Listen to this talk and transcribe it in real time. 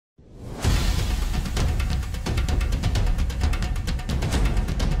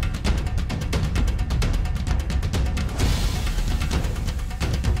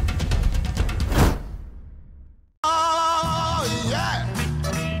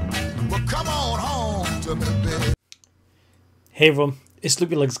Hey everyone, it's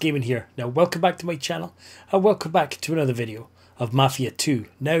Loopylugs Gaming here. Now welcome back to my channel and welcome back to another video of Mafia 2.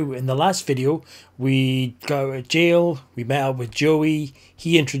 Now in the last video we got out of jail, we met up with Joey,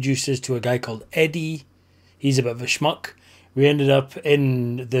 he introduced us to a guy called Eddie, he's a bit of a schmuck. We ended up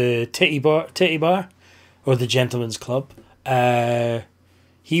in the titty bar or the gentleman's club. Eddie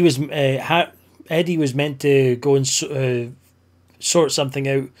was meant to go and sort something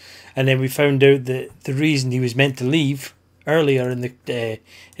out, and then we found out that the reason he was meant to leave earlier in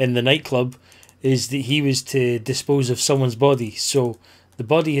the nightclub is that he was to dispose of someone's body. So the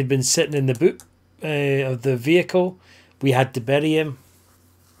body had been sitting in the boot of the vehicle. We had to bury him,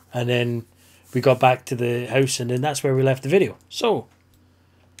 and then we got back to the house, and then that's where we left the video. So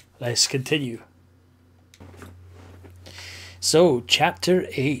let's continue. So chapter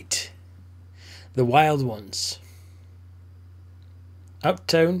 8, The Wild Ones.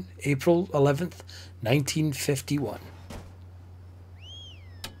 Uptown, April 11th, 1951.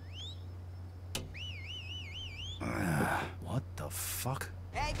 What the fuck?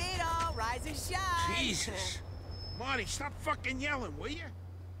 Hey, Vito, rise and shine. Jesus. Marty, stop fucking yelling, will you?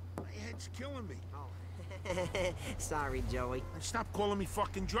 My head's killing me. Oh. Sorry, Joey. Stop calling me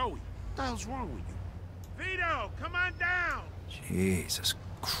fucking Joey. What the hell's wrong with you? Vito, come on down. Jesus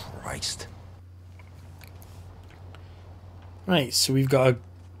Christ. Right, so we've got to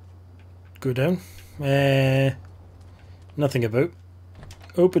go down. Nothing about.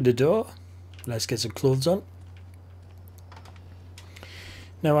 Open the door. Let's get some clothes on.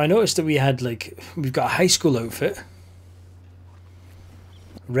 Now I noticed that we've got a high school outfit.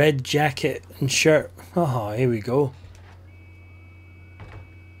 Red jacket and shirt. Oh, here we go.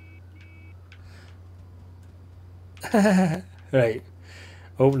 Right.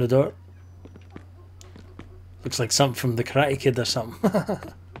 Open the door. Looks like something from the Karate Kid or something.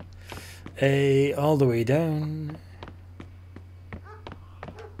 All the way down.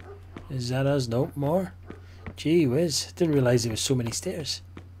 Is that us? Nope, more. Gee whiz. Didn't realise there was so many stairs.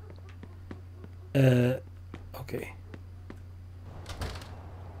 Okay.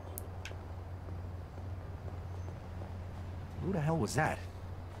 Who the hell was that?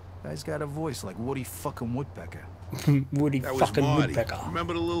 Guy's got a voice like Woody fucking Woodpecker. Woody That was fucking Marty. Woodpecker.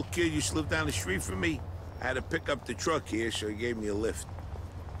 Remember the little kid used to live down the street from me? I had to pick up the truck here, so he gave me a lift.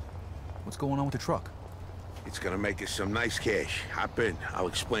 What's going on with the truck? It's gonna make us some nice cash. Hop in. I'll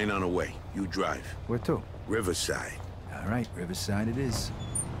explain on the way. You drive. Where to? Riverside. All right, Riverside it is.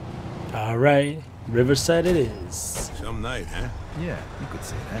 Alright, Riverside it is. Some night, huh? Yeah, you could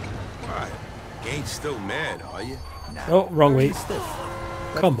say that. Why? You ain't still mad, are you? Nah, Oh, wrong way. stiff.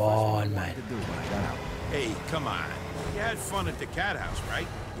 Come on, man. To do when I got out. Hey, come on. You had fun at the cat house, right?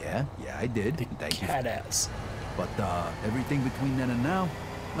 Yeah, I did. The Thank you. cat ass. But everything between then and now,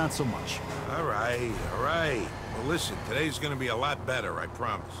 not so much. All right, all right. Well, listen, today's gonna be a lot better, I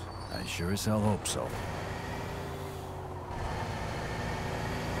promise. I sure as hell hope so.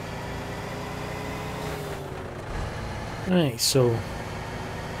 Right, so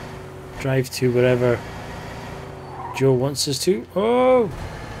drive to wherever Joe wants us to. Oh!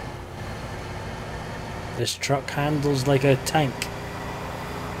 This truck handles like a tank.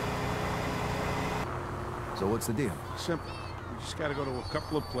 So what's the deal? Simple. We just gotta go to a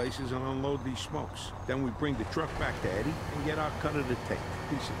couple of places and unload these smokes. Then we bring the truck back to Eddie and get our cut of the tape.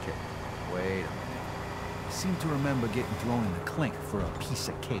 Piece of cake. Wait a minute. I seem to remember getting thrown in the clink for a piece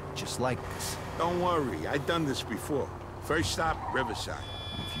of cake just like this. Don't worry, I've done this before. First stop, Riverside.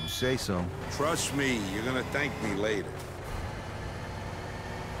 If you say so. Trust me, you're gonna thank me later.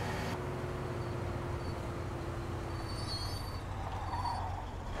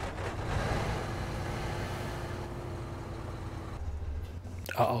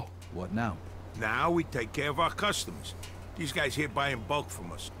 Uh-oh. What now? Now we take care of our customers. These guys here buy in bulk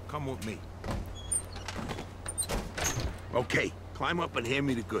from us. Come with me. Okay, climb up and hand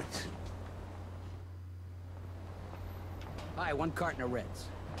me the goods. Hi, 1 carton of Reds.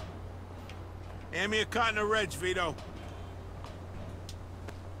 Hand me a carton of Reds, Vito.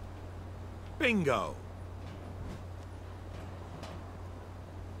 Bingo.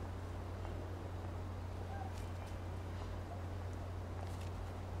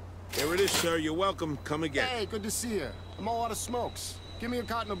 There it is, sir. You're welcome. Come again. Hey, good to see you. I'm all out of smokes. Give me a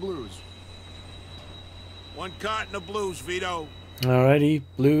carton of blues. 1 carton of blues, Vito. Alrighty,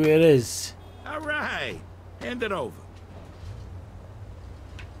 blue it is. All right. Hand it over.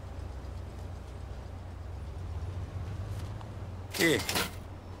 Here.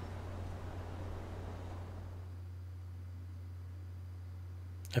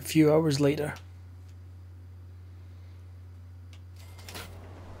 A few hours later.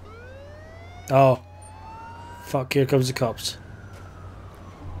 Oh. Fuck, here comes the cops.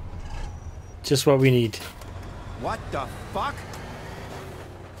 Just what we need. What the fuck?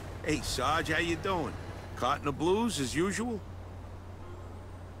 Hey, Sarge, how you doing? Caught in the blues as usual?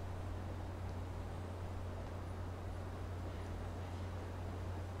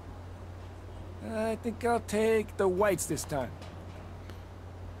 I think I'll take the whites this time.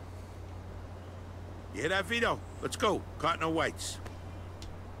 You hear that, Vito? Let's go. Caught in the whites.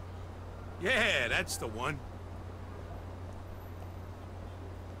 Yeah, that's the one.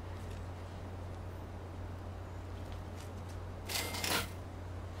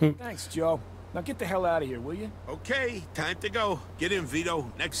 Thanks, Joe. Now get the hell out of here, will you? Okay, time to go. Get in,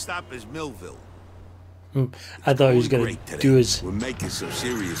 Vito. Next stop is Millville. I thought he was going to do his... We're making some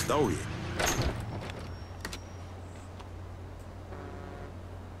serious dough here.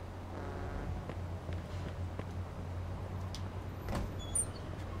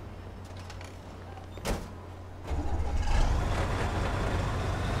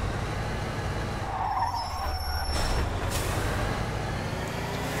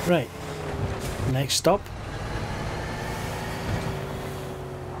 Right. Next stop.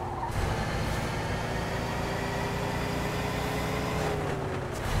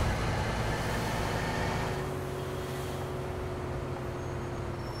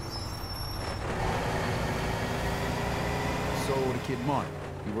 So the kid Mark,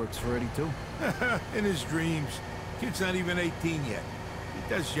 he works for Eddie too? In his dreams. Kid's not even 18 yet. He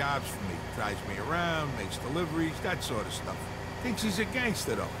does jobs for me. Drives me around, makes deliveries, that sort of stuff. Thinks he's a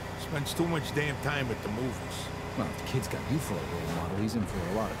gangster, though. Spends too much damn time at the movies. Well, if the kid's got you for a role model, he's in for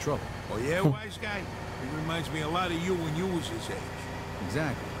a lot of trouble. Oh, yeah, wise guy? He reminds me a lot of you when you was his age.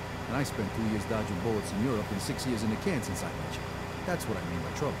 Exactly. And I spent 2 years dodging bullets in Europe and 6 years in the can since I met you. That's what I mean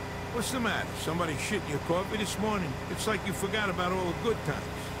by trouble. What's the matter? Somebody shit in your coffee this morning? It's like you forgot about all the good times.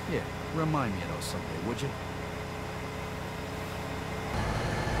 Yeah, remind me of those someday, would you?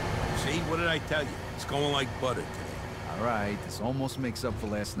 See, what did I tell you? It's going like butter today. All right, this almost makes up for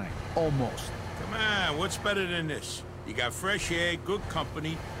last night. Almost. Come on, what's better than this? You got fresh air, good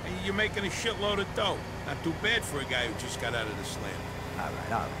company, and you're making a shitload of dough. Not too bad for a guy who just got out of the slam. All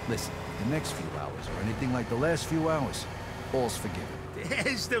right. Listen, the next few hours or anything like the last few hours, all's forgiven.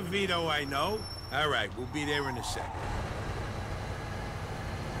 There's the Vito I know. All right, we'll be there in a second.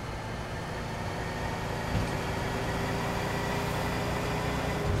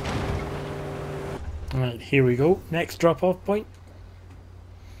 Alright, here we go. Next drop-off point.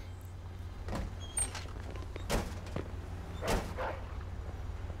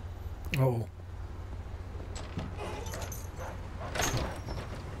 Oh.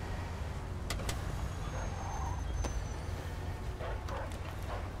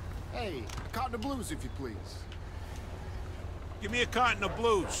 Hey, carton of blues, if you please. Give me a carton of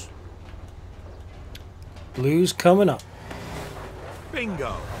blues. Blues coming up.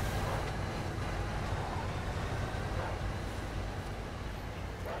 Bingo.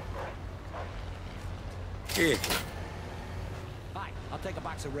 Here. Hi, I'll take a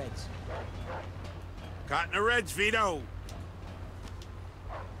box of Reds. Carton of Reds, Vito.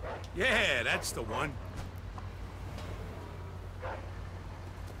 Yeah, that's the one.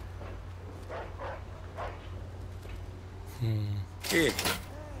 Here.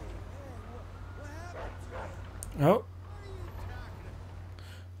 Oh.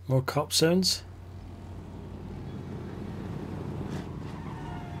 More cop sounds.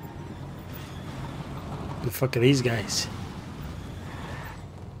 The fuck are these guys?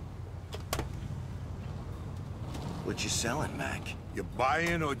 What you selling, Mac? You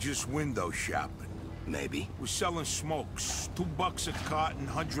buying or just window shopping? Maybe. We're selling smokes. $2 a carton,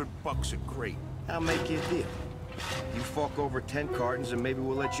 $100 a crate. I'll make you a deal. You fork over 10 cartons and maybe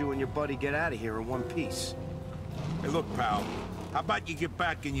we'll let you and your buddy get out of here in one piece. Hey, look, pal. How about you get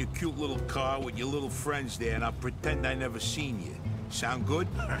back in your cute little car with your little friends there and I'll pretend I never seen you. Sound good?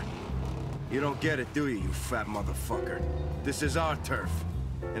 You don't get it, do you fat motherfucker? This is our turf,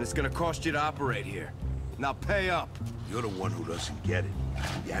 and it's gonna cost you to operate here. Now pay up. You're the one who doesn't get it.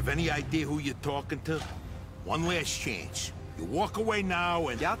 You have any idea who you're talking to? One last chance. You walk away now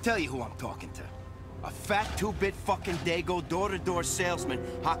and... Yeah, I'll tell you who I'm talking to. A fat two-bit fucking Dago door-to-door salesman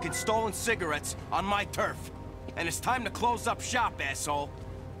hawking stolen cigarettes on my turf. And it's time to close up shop, asshole.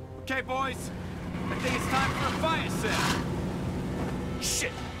 Okay, boys. I think it's time for a fire sale.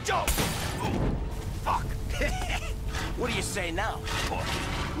 Shit, Joe! Oh, fuck. What do you say now?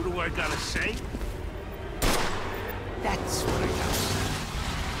 What do I gotta say? That's what I got.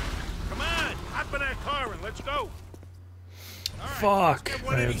 Come on, hop in that car and let's go. All right, Fuck. let's get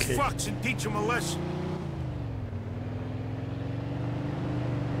one of these Okay. fucks and teach him a lesson.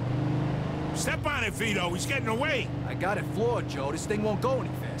 Step on it, Vito. He's getting away. I got it floored, Joe. This thing won't go any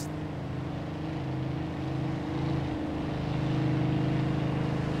faster.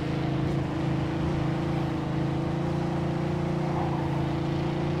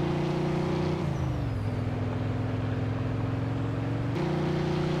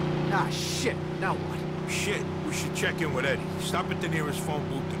 Now what? Shit, we should check in with Eddie. Stop at the nearest phone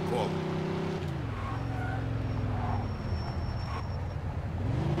booth and call him.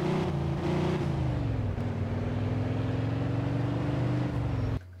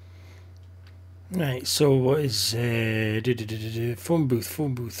 Right, so what is phone booth?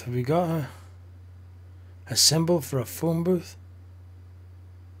 Phone booth. Have we got a symbol for a phone booth?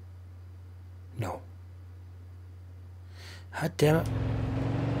 No. God damn it!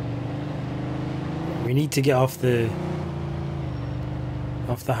 We need to get off the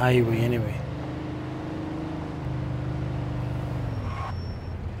highway anyway.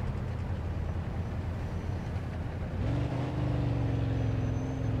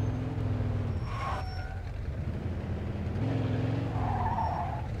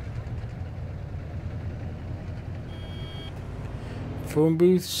 Phone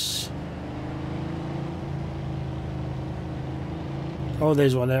booths. Oh,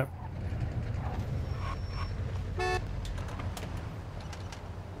 there's one there.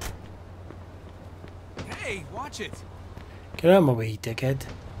 Hey, watch it. Get out of my way, dickhead.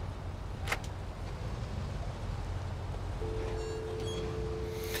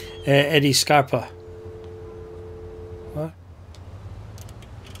 Eddie Scarpa. What?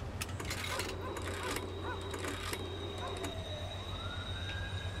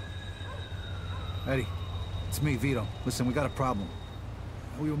 Eddie, it's me, Vito. Listen, we got a problem.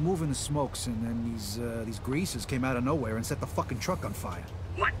 We were moving the smokes, and then these greasers came out of nowhere and set the fucking truck on fire.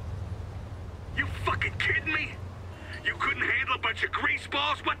 What? You fucking kidding me? You couldn't handle a bunch of grease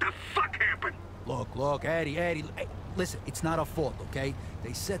balls? What the fuck happened? Look, Eddie, hey, listen, it's not our fault, okay?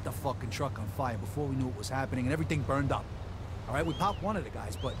 They set the fucking truck on fire before we knew what was happening, and everything burned up. All right, we popped one of the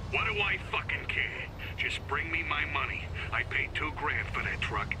guys, but... What do I fucking care? Just bring me my money. I paid $2 grand for that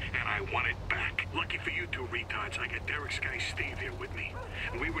truck, and I want it back. Lucky for you two retards, I got Derek's guy Steve here with me.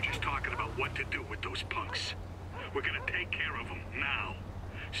 And we were just talking about what to do with those punks. We're gonna take care of them now.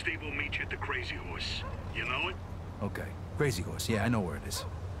 Steve will meet you at the Crazy Horse. You know it? Okay, Crazy Horse, yeah, I know where it is.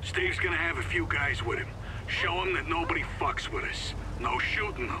 Steve's gonna have a few guys with him. Show him that nobody fucks with us. No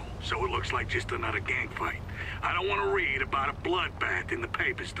shooting, though, so it looks like just another gang fight. I don't want to read about a bloodbath in the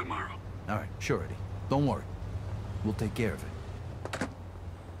papers tomorrow. All right, sure, Eddie. Don't worry. We'll take care of it.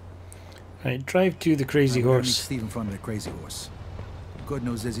 Right, drive to the Crazy We're gonna meet Horse. Steve in front of the Crazy Horse. Good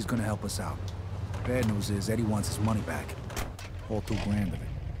news is he's gonna help us out. Bad news is Eddie wants his money back. All $2 grand of it.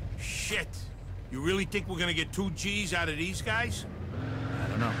 Shit! You really think we're gonna get 2 G's out of these guys? I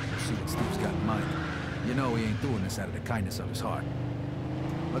don't know. We'll see what Steve's got in mind. You know he ain't doing this out of the kindness of his heart.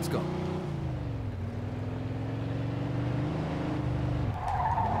 Let's go.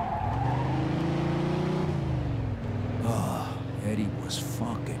 Oh, Eddie was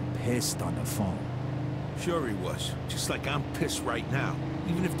fucking pissed on the phone. Sure he was. Just like I'm pissed right now.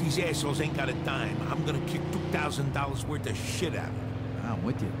 Even if these assholes ain't got a dime, I'm gonna kick $2,000 worth of shit out of them. I'm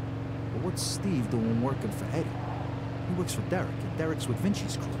with you. But what's Steve doing working for Eddie? He works for Derek, and Derek's with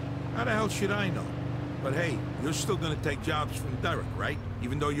Vinci's crew. How the hell should I know? But hey, you're still gonna take jobs from Derek, right?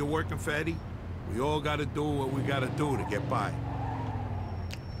 Even though you're working for Eddie? We all gotta do what we gotta do to get by.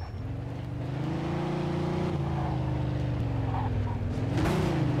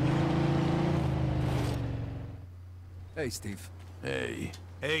 Hey, Steve. Hey.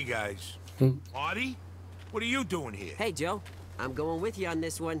 Hey, guys. Marty? What are you doing here? Hey, Joe. I'm going with you on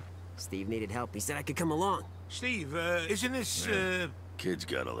this one. Steve needed help. He said I could come along. Steve, isn't this, Kids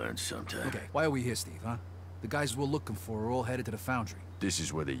gotta learn sometime. Okay, why are we here, Steve, huh? The guys we're looking for are all headed to the foundry. This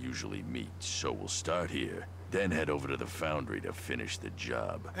is where they usually meet, so we'll start here, then head over to the foundry to finish the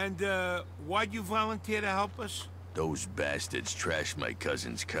job. And, why'd you volunteer to help us? Those bastards trashed my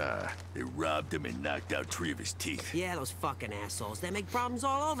cousin's car. They robbed him and knocked out 3 of his teeth. Yeah, those fucking assholes. They make problems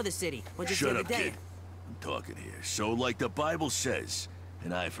all over the city. What just Shut the up, other day? kid. I'm talking here. So like the Bible says,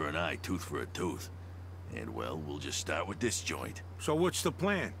 an eye for an eye, tooth for a tooth. And well, we'll just start with this joint. So what's the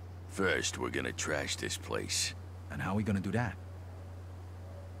plan? First, we're gonna trash this place. And how are we gonna do that?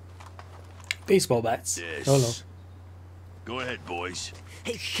 Baseball bats. Yes. Oh no. Go ahead, boys.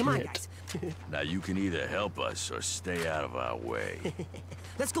 Hey, come on, Shit. guys. Now you can either help us or stay out of our way.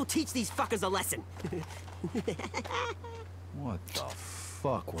 Let's go teach these fuckers a lesson. What the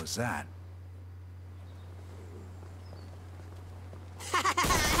fuck was that?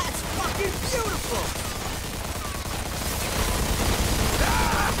 That's fucking beautiful!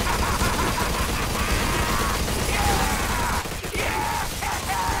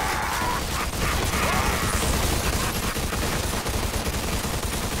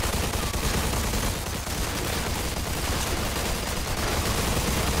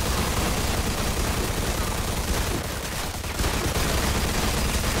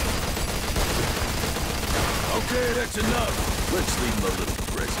 That's enough. Let's leave him a little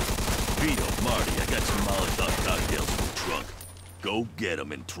present. Vito, Marty, I got some Molotov cocktails in the trunk. Go get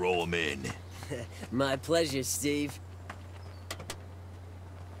them and throw them in. My pleasure, Steve.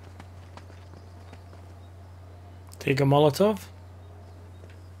 Take a Molotov.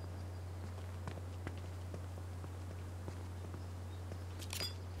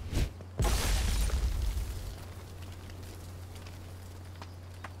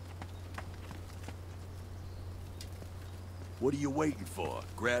 What are you waiting for?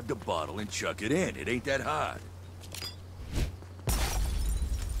 Grab the bottle and chuck it in. It ain't that hard.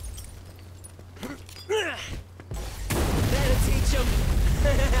 That'll teach him.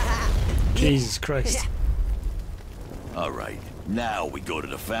 Jesus Christ. All right, now we go to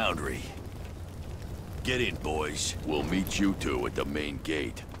the foundry. Get in, boys. We'll meet you two at the main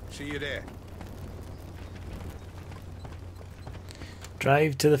gate. See you there.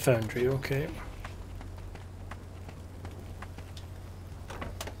 Drive to the foundry, okay.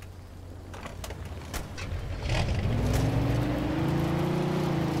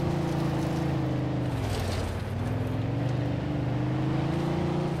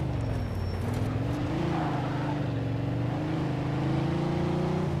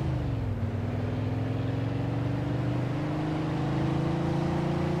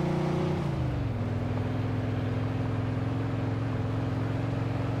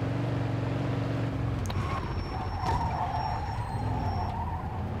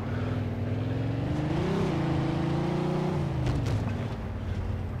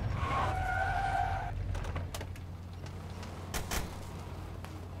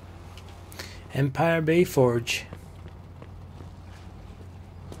 Empire Bay Forge.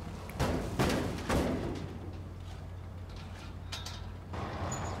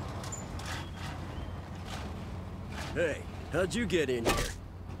 Hey, how'd you get in here?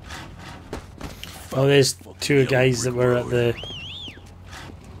 Oh, there's two guys that were at the...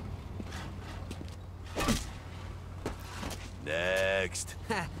 Next.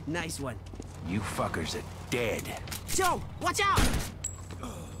 Ha, nice one. You fuckers are dead. Joe, watch out!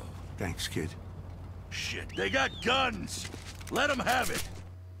 Thanks, kid. Shit, they got guns. Let them have it.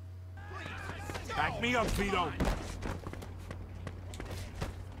 Back me up, Vito.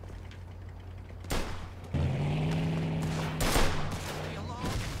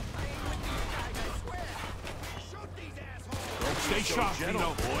 Stay sharp,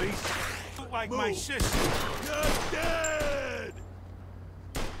 Vito. Boys. Look like my sister. You're dead.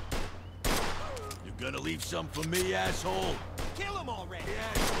 You gonna leave some for me, asshole? Kill him already!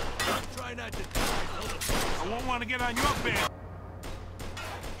 Yeah. Try not to die. I won't want to get on your bed.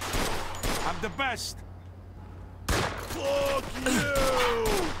 I'm the best. Fuck you!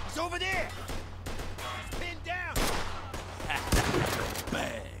 He's over there! He's pinned down!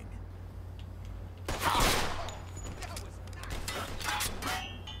 Bang!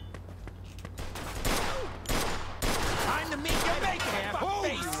 Time to meet your maker,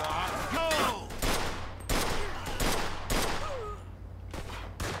 face! Go!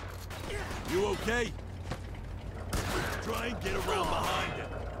 You okay? Try and get around behind him.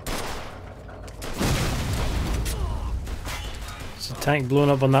 There's a tank blowing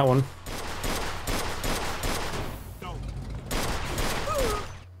up on that one.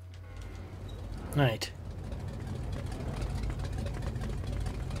 Right.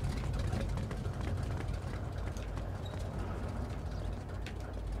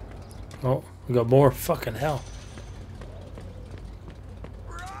 Oh, we got more. Fucking hell.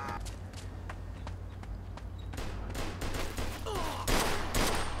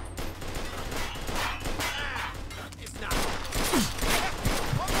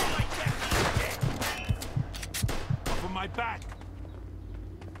 Up on my back.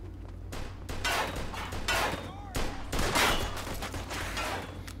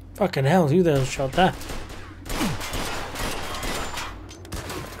 Fucking hell, who the hell shot that?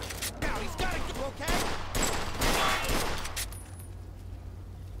 Now he's gotta go, okay?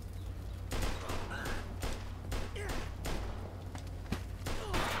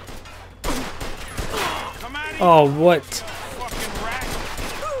 Come out of here, Oh, what? fucking rat.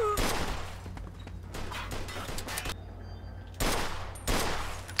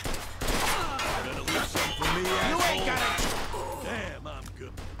 Gonna leave some for me, asshole? You ain't got it! Damn, I'm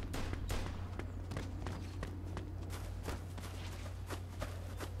good.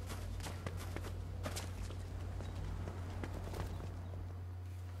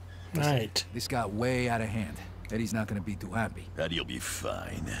 Right. This got way out of hand. Eddie's not gonna be too happy. Eddie'll be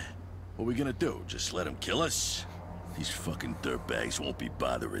fine. What are we gonna do? Just let him kill us? These fucking dirtbags won't be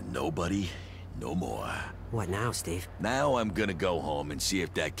bothering nobody no more. What now, Steve? Now I'm gonna go home and see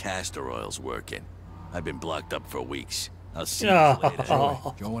if that castor oil's working. I've been blocked up for weeks. I'll see you later.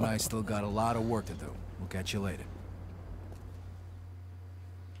 Joe and I still got a lot of work to do. We'll catch you later.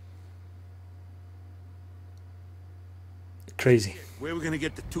 Crazy. Where are we gonna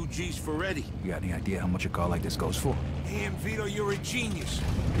get the 2 G's for Eddie? You got any idea how much a car like this goes for? Damn, Vito, you're a genius.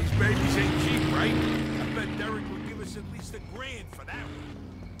 These babies ain't cheap, right? I bet Derek would give us at least $1,000 for that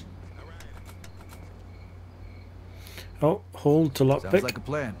one. All right. Oh, hold to lockpick. Sounds like a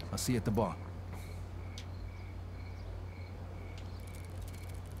plan. I'll see you at the bar.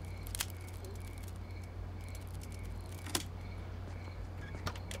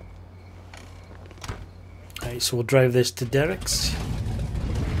 Alright, so we'll drive this to Derek's.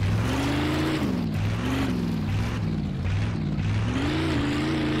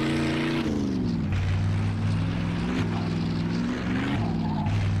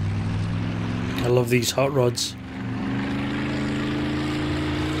 I love these hot rods.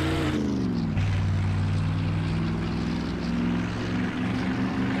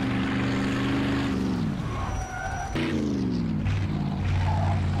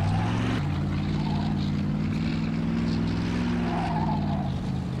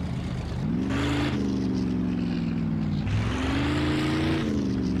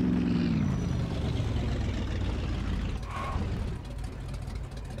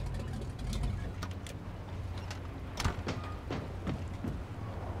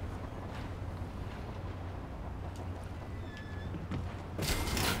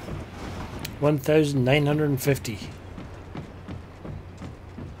 $1,950.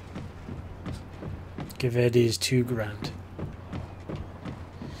 Give Eddie his $2,000.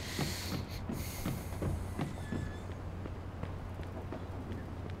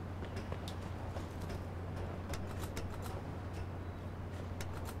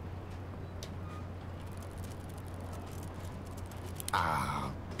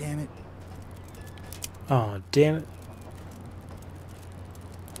 Ah, damn it. Oh, damn it.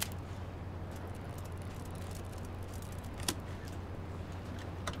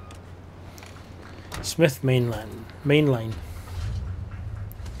 Smith mainline.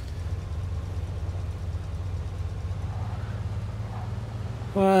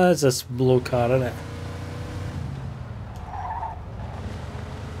 Well, that's a blow car, isn't it?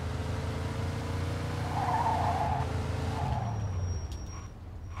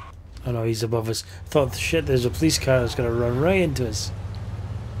 Oh no, he's above us. Thought, shit, there's a police car that's gonna run right into us.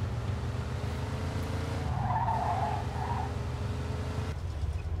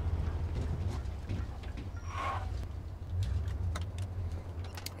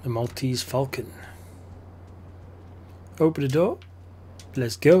 The Maltese Falcon. Open the door.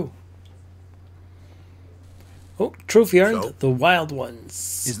 Let's go. Oh, trophy earned. So? The Wild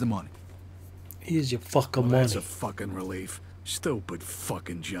Ones. Here's the money. Here's your fucking Well, money. that's a fucking relief. Stupid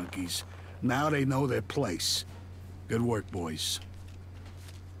fucking junkies. Now they know their place. Good work, boys.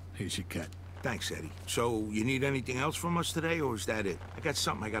 Here's your cut. Thanks, Eddie. So, you need anything else from us today, or is that it? I got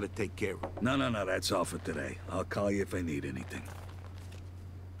something I gotta take care of. No, that's all for today. I'll call you if I need anything.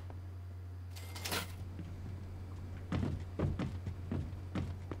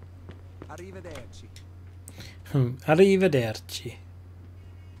 Arrivederci. Arrivederci.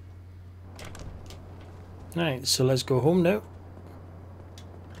 Alright, so let's go home now.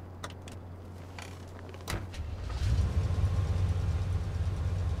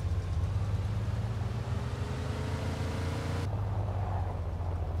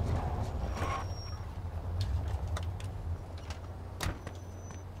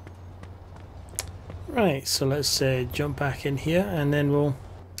 Right, so let's jump back in here and then we'll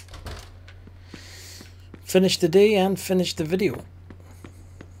finish the day and finish the video.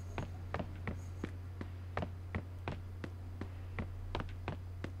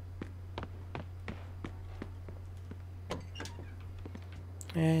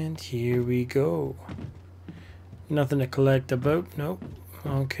 And here we go. Nothing to collect about, nope.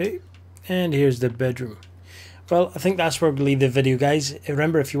 Okay, and here's the bedroom. Well, I think that's where we'll leave the video, guys.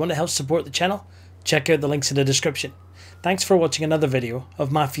 Remember, if you want to help support the channel, check out the links in the description. Thanks for watching another video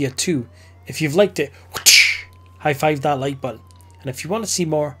of Mafia 2. If you've liked it, high five that like button. And if you want to see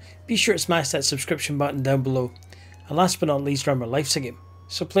more, be sure to smash that subscription button down below. And last but not least, remember, life's a game,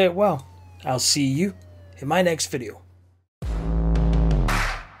 so play it well. I'll see you in my next video.